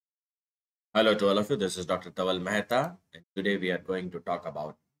Hello to all of you. This is Dr. Dhaval Maheta, and today we are going to talk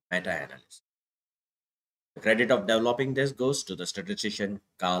about meta-analysis. The credit of developing this goes to the statistician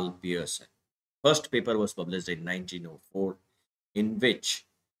Carl Pearson. First paper was published in 1904, in which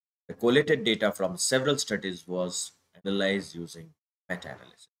the collated data from several studies was analyzed using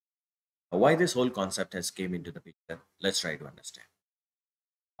meta-analysis. Now, why this whole concept has came into the picture? Let's try to understand.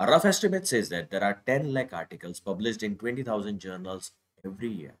 A rough estimate says that there are 10 lakh articles published in 20,000 journals every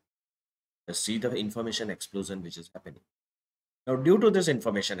year. Just see the information explosion which is happening. Now, due to this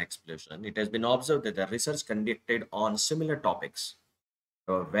information explosion, it has been observed that the research conducted on similar topics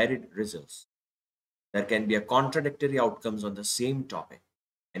have varied results. There can be a contradictory outcomes on the same topic.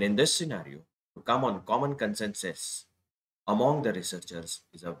 And in this scenario, to come on common consensus among the researchers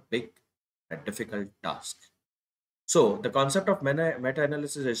is a big and difficult task. So, the concept of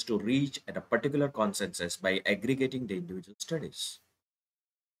meta-analysis is to reach at a particular consensus by aggregating the individual studies.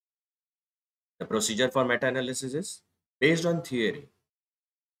 The procedure for meta-analysis is based on theoretical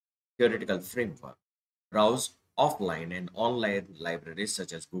framework. Browse offline and online libraries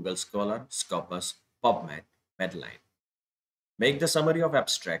such as Google Scholar, Scopus, PubMed, Medline. Make the summary of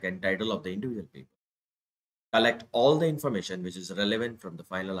abstract and title of the individual paper. Collect all the information which is relevant from the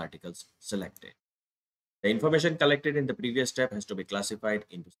final articles selected. The information collected in the previous step has to be classified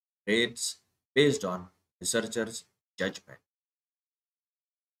into grades based on researchers' judgment.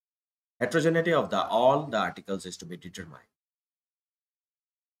 Heterogeneity of all the articles is to be determined.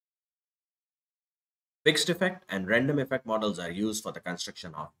 Fixed effect and random effect models are used for the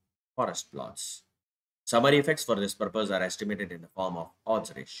construction of forest plots. Summary effects for this purpose are estimated in the form of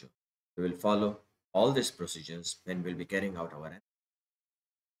odds ratio. We will follow all these procedures when we'll be carrying out our analysis.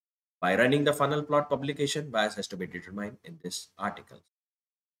 By running the funnel plot publication, bias has to be determined in this article.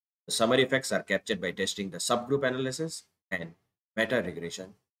 The summary effects are captured by testing the subgroup analysis and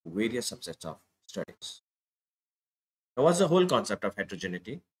meta-regression to various subsets of studies. Now, what's the whole concept of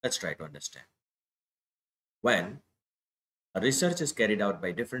heterogeneity? Let's try to understand. When a research is carried out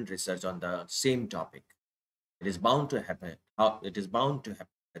by different research on the same topic, it is bound to happen. It is bound to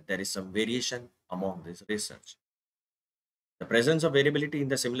happen that there is some variation among this research. The presence of variability in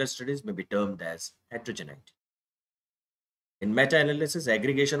the similar studies may be termed as heterogeneity. In meta-analysis,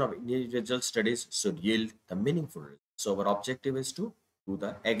 aggregation of individual studies should yield the meaningful results. So our objective is to do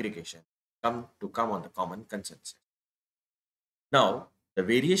the aggregation, come on the common consensus. Now, the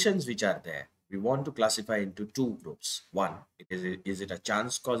variations which are there, we want to classify into two groups. One, is it a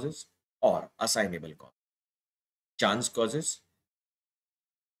chance causes or assignable cause? Chance causes,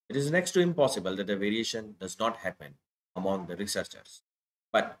 it is next to impossible that the variation does not happen among the researchers.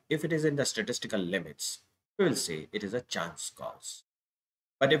 But if it is in the statistical limits, we will say it is a chance cause.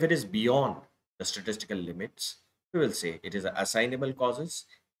 But if it is beyond the statistical limits, we will say it is an assignable causes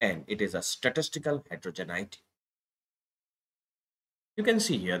and it is a statistical heterogeneity. You can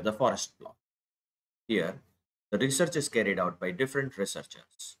see here the forest plot. Here, the research is carried out by different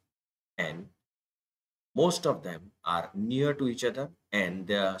researchers and most of them are near to each other and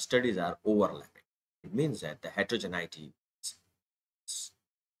their studies are overlapping. It means that the heterogeneity is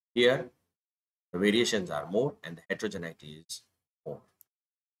here, the variations are more and the heterogeneity is more.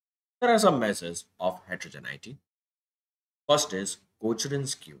 There are some measures of heterogeneity. First is cochran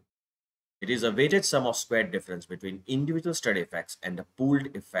skew. It is a weighted sum of squared difference between individual study effects and the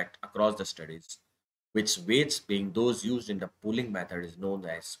pooled effect across the studies, which weights being those used in the pooling method is known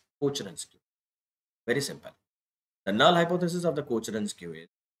as cochran skew. Very simple. The null hypothesis of the cochran skew is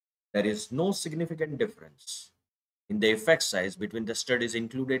there is no significant difference in the effect size between the studies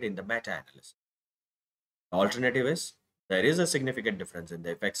included in the meta-analysis. The alternative is there is a significant difference in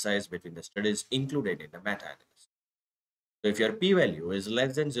the effect size between the studies included in the meta-analysis. So if your p-value is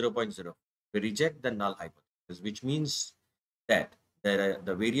less than 0.0, we reject the null hypothesis, which means that the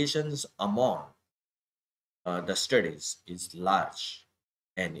variations among the studies is large.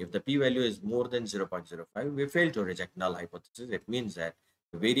 And if the p-value is more than 0.05, we fail to reject null hypothesis. It means that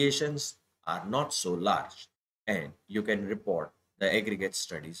the variations are not so large and you can report the aggregate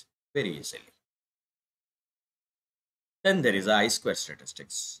studies very easily. Then there is I-square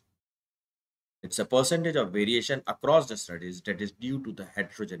statistics. It's a percentage of variation across the studies that is due to the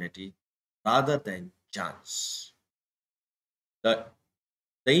heterogeneity rather than chance. The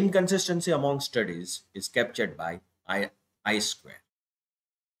inconsistency among studies is captured by I-square.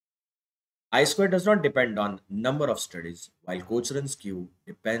 I-square does not depend on number of studies, while cochran skew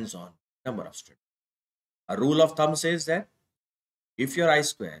depends on number of studies. A rule of thumb says that if your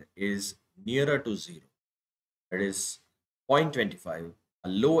I-square is nearer to 0, that is 0.25, a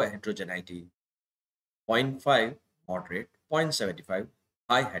low heterogeneity, 0.5 moderate, 0.75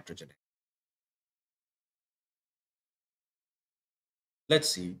 high heterogeneity. Let's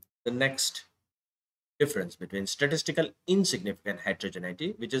see the next difference between statistical insignificant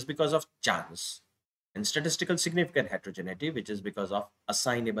heterogeneity, which is because of chance, and statistical significant heterogeneity, which is because of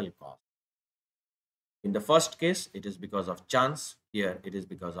assignable cause. In the first case, it is because of chance. Here, it is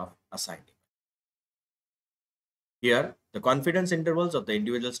because of assignable. Here, the confidence intervals of the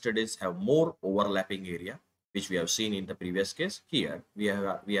individual studies have more overlapping area, which we have seen in the previous case. Here, we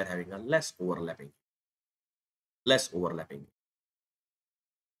are having a less overlapping.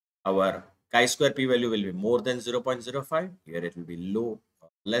 Our chi-square p-value will be more than 0.05. Here, it will be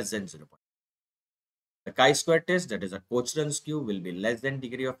less than 0. The chi-square test, that is a cochran skew, will be less than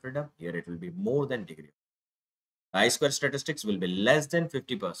degree of freedom. Here, it will be more than degree. The I-square statistics will be less than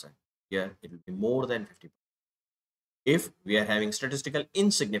 50%. Here, it will be more than 50%. If we are having statistical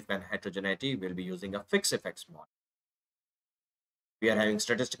insignificant heterogeneity, we'll be using a fixed effects model. If we are having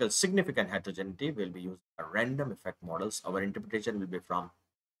statistical significant heterogeneity, we'll be using a random effect models. Our interpretation will be from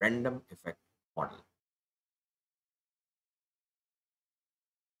random effect model.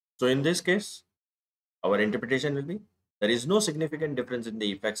 So in this case, our interpretation will be there is no significant difference in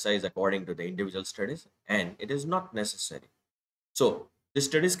the effect size according to the individual studies, and it is not necessary. So the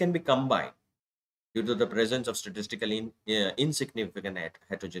studies can be combined due to the presence of statistical insignificant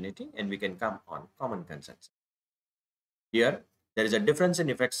heterogeneity, and we can come on common consensus. Here, there is a difference in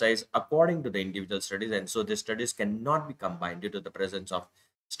effect size according to the individual studies, and so the studies cannot be combined due to the presence of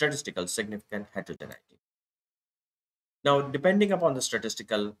statistical significant heterogeneity. Now, depending upon the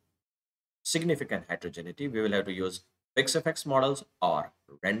statistical significant heterogeneity, we will have to use fixed effects models or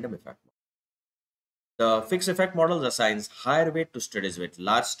random effect models. The fixed effect models assigns higher weight to studies with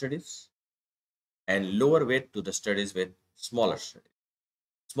large studies and lower weight to the studies with smaller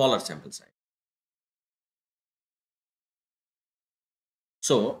sample size.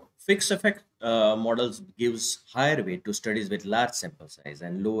 So fixed effect models gives higher weight to studies with large sample size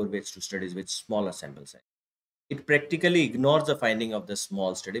and lower weights to studies with smaller sample size. It practically ignores the finding of the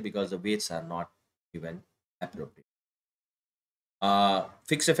small study because the weights are not given appropriate.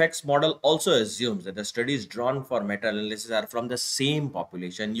 Fixed effects model also assumes that the studies drawn for meta-analysis are from the same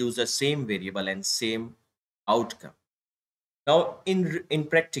population, use the same variable and same outcome. Now, in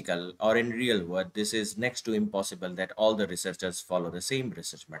practical or in real world, this is next to impossible that all the researchers follow the same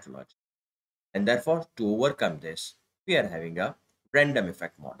research methodology. And therefore, to overcome this, we are having a random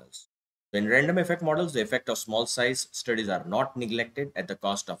effect models. So in random effect models, the effect of small size studies are not neglected at the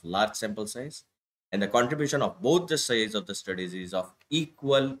cost of large sample size, and the contribution of both the size of the studies is of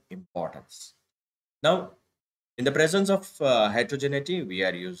equal importance. Now, in the presence of heterogeneity, we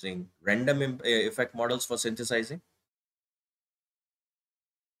are using random effect models for synthesizing.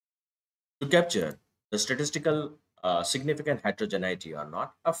 To capture the statistical significant heterogeneity or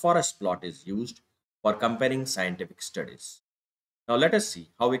not, a forest plot is used for comparing scientific studies. Now let us see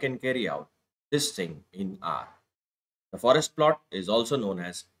how we can carry out this thing in R. The forest plot is also known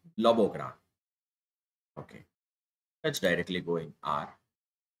as logogram. Okay, let's directly go in R.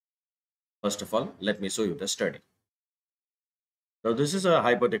 First of all, let me show you the study. So this is a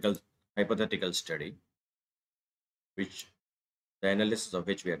hypothetical study, which the analysis of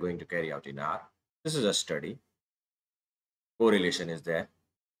which we are going to carry out in R. This is a study. Correlation is there,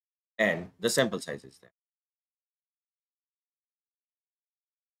 and the sample size is there.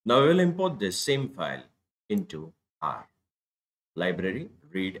 Now we will import this same file into R. Library,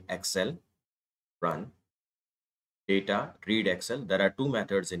 read Excel, run. Data, read Excel. There are two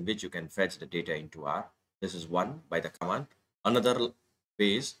methods in which you can fetch the data into R. This is one by the command. Another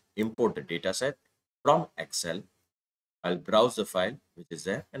way is import the data set from Excel. I'll browse the file which is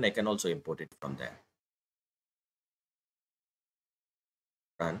there, and I can also import it from there.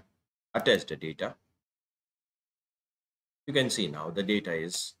 Run, attach the data. You can see now the data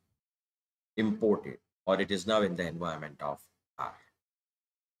is imported, or it is now in the environment of R.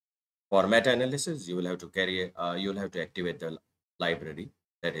 For meta-analysis, you will have to activate the library,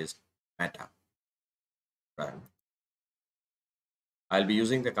 that is meta. Run. I'll be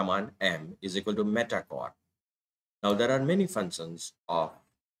using the command m is equal to metacore. Now there are many functions of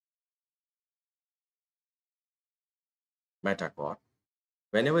metacore.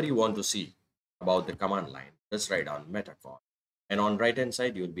 Whenever you want to see about the command line, just write down metacore, and on right hand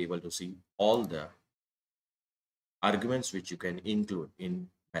side you will be able to see all the arguments which you can include in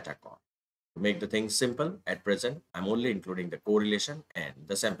metacore. To make the thing simple, at present I'm only including the correlation and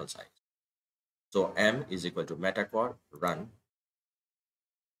the sample size. So m is equal to metacore, run.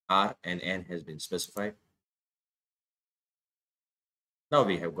 R and n has been specified. Now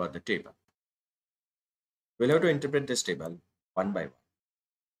we have got the table. We'll have to interpret this table one by one.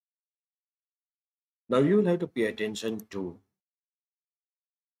 Now you will have to pay attention to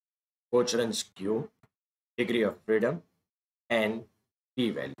cochran skew, degree of freedom, and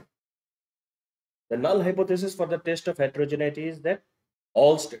p-value. The null hypothesis for the test of heterogeneity is that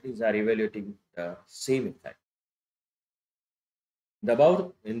all studies are evaluating the same effect.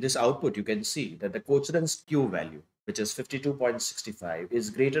 In this output, you can see that the cochran skew value, which is 52.65, is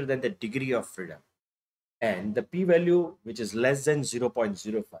greater than the degree of freedom. And the p-value, which is less than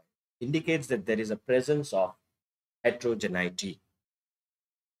 0.05, indicates that there is a presence of heterogeneity.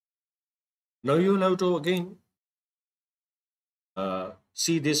 Now you will have to again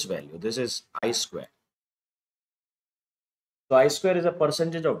see this value. This is I square. So I square is a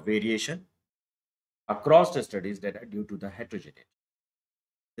percentage of variation across the studies that are due to the heterogeneity.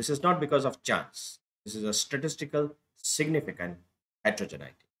 This is not because of chance. This is a statistical significant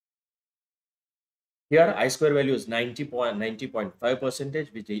heterogeneity. Here, I square value is 90.5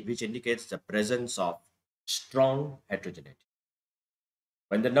 percentage, which indicates the presence of strong heterogeneity.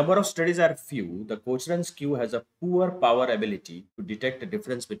 When the number of studies are few, the cochran skew has a poor power ability to detect the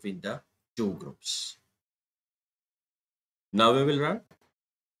difference between the two groups. Now we will run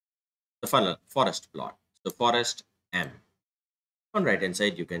the forest plot, the forest M. On right hand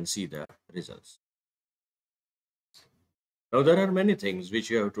side, you can see the results. Now there are many things which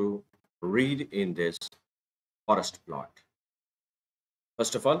you have to read in this forest plot.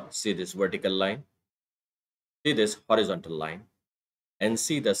 First of all, see this vertical line, see this horizontal line, and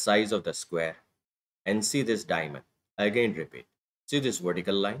see the size of the square, and see this diamond. Again repeat, see this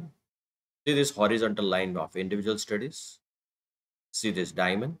vertical line, see this horizontal line of individual studies, see this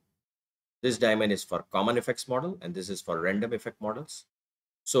diamond. This diamond is for common effects model and this is for random effect models.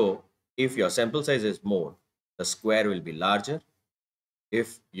 So if your sample size is more, the square will be larger.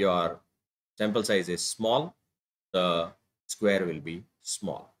 If your sample size is small, the square will be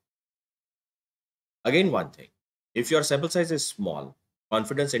small. Again, one thing, if your sample size is small,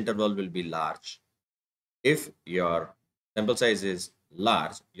 confidence interval will be large. If your sample size is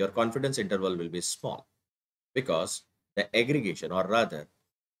large, your confidence interval will be small, because the aggregation, or rather,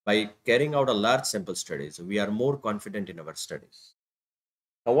 by carrying out a large sample studies, we are more confident in our studies.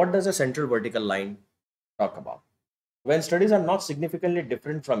 Now, what does a central vertical line talk about? When studies are not significantly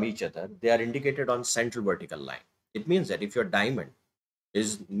different from each other, they are indicated on central vertical line. It means that if your diamond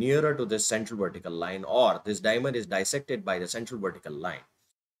is nearer to this central vertical line, or this diamond is dissected by the central vertical line,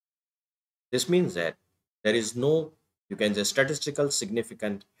 this means that there is no, you can say, statistical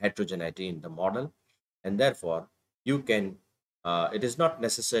significant heterogeneity in the model, and therefore you can, it is not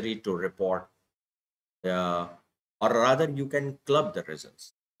necessary to report, or rather you can club the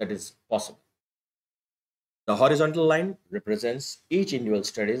results. That is possible. The horizontal line represents each individual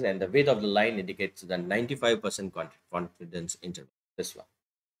studies, and the width of the line indicates the 95% confidence interval. This one.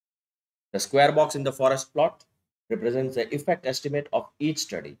 The square box in the forest plot represents the effect estimate of each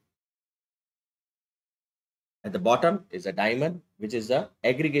study. At the bottom is a diamond, which is the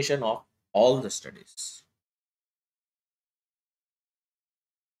aggregation of all the studies.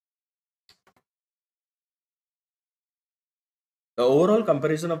 The overall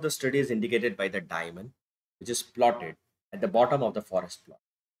comparison of the study is indicated by the diamond, which is plotted at the bottom of the forest plot.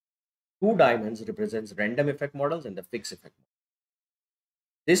 Two diamonds represents random effect models and the fixed effect model.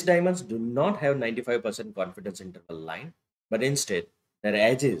 These diamonds do not have 95% confidence interval line, but instead their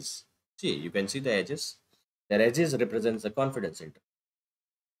edges, see, you can see the edges, their edges represents the confidence interval.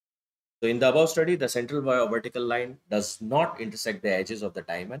 So in the above study, the central vertical line does not intersect the edges of the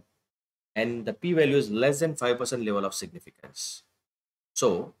diamond, and the p-value is less than 5% level of significance.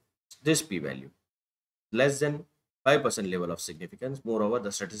 So this p-value less than 5% level of significance. Moreover,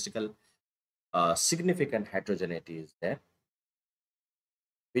 the statistical significant heterogeneity is there,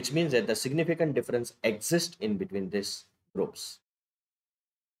 which means that the significant difference exists in between these groups.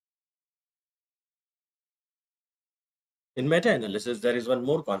 In meta-analysis, there is one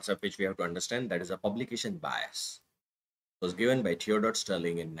more concept which we have to understand, that is a publication bias. It was given by Theodore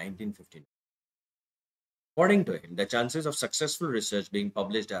Sterling in 1959. According to him, the chances of successful research being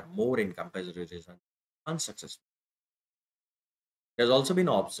published are more in comparison to unsuccessful. It has also been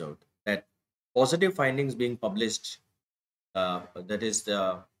observed that positive findings being published, that is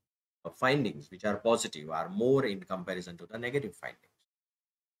the findings which are positive, are more in comparison to the negative findings.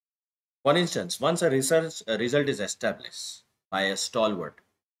 For instance, once a research result is established by a stalwart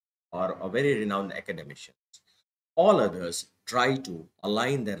or a very renowned academician, all others try to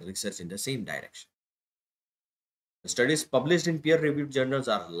align their research in the same direction. The studies published in peer-reviewed journals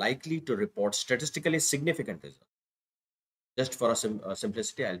are likely to report statistically significant results. Just for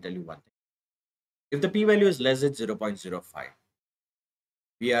simplicity, I'll tell you one thing. If the p-value is less than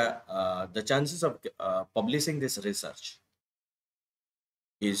 0.05, the chances of publishing this research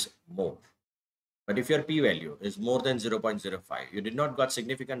is more. But if your p-value is more than 0.05, you did not got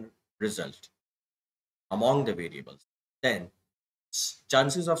significant result among the variables, then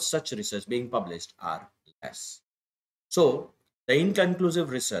chances of such research being published are less. So the inconclusive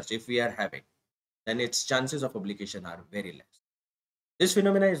research, if we are having, then its chances of publication are very less. This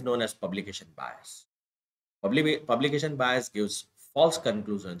phenomena is known as publication bias. Publication bias gives false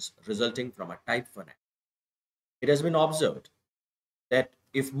conclusions resulting from a type 1 error. It has been observed that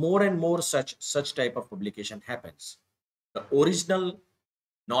if more and more such type of publication happens, the original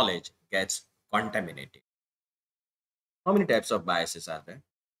knowledge gets contaminated. How many types of biases are there?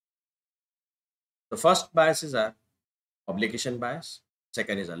 The first biases are publication bias,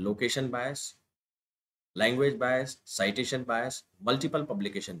 second is a location bias, language bias, citation bias, multiple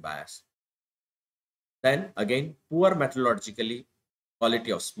publication bias. Then again, poor methodologically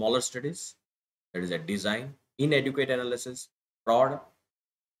quality of smaller studies, that is a design, inadequate analysis, fraud,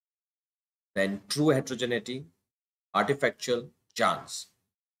 then true heterogeneity, artifactual, chance.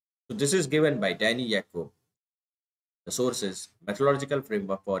 So this is given by Danny Jacob. The source is Methodological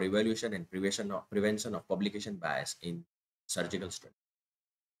Framework for Evaluation and Prevention of Publication Bias in Surgical Studies.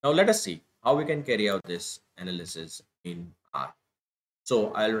 Now let us see how we can carry out this analysis in R.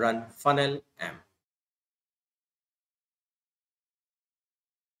 So I'll run funnel M.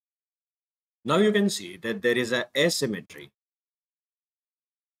 Now you can see that there is an asymmetry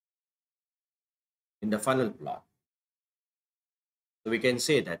in the funnel plot. So we can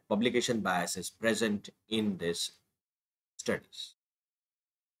say that publication bias is present in this studies.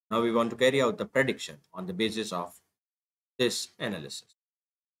 Now we want to carry out the prediction on the basis of this analysis.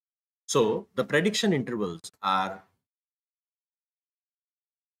 So the prediction intervals are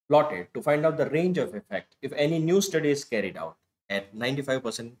plotted to find out the range of effect if any new study is carried out at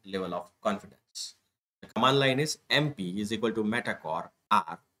 95% level of confidence. The command line is MP is equal to metacore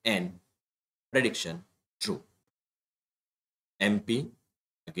R N prediction true. MP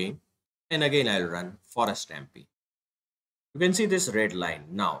again and again I'll run forest MP. You can see this red line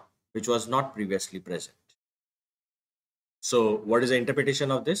now, which was not previously present. So what is the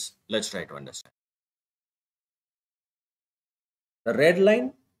interpretation of this? Let's try to understand. The red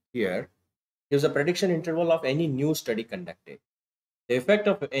line here gives a prediction interval of any new study conducted. The effect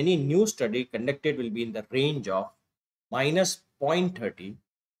of any new study conducted will be in the range of minus 0.30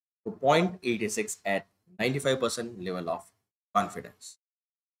 to 0.86 at 95% level of confidence.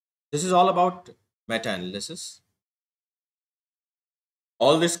 This is all about meta-analysis.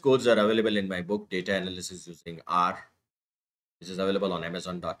 All these codes are available in my book, Data Analysis Using R, which is available on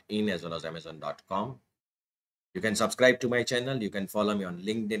Amazon.in as well as Amazon.com. You can subscribe to my channel. You can follow me on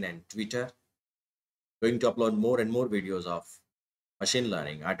LinkedIn and Twitter. I'm going to upload more and more videos of machine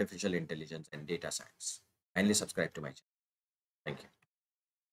learning, artificial intelligence, and data science. Kindly subscribe to my channel. Thank you.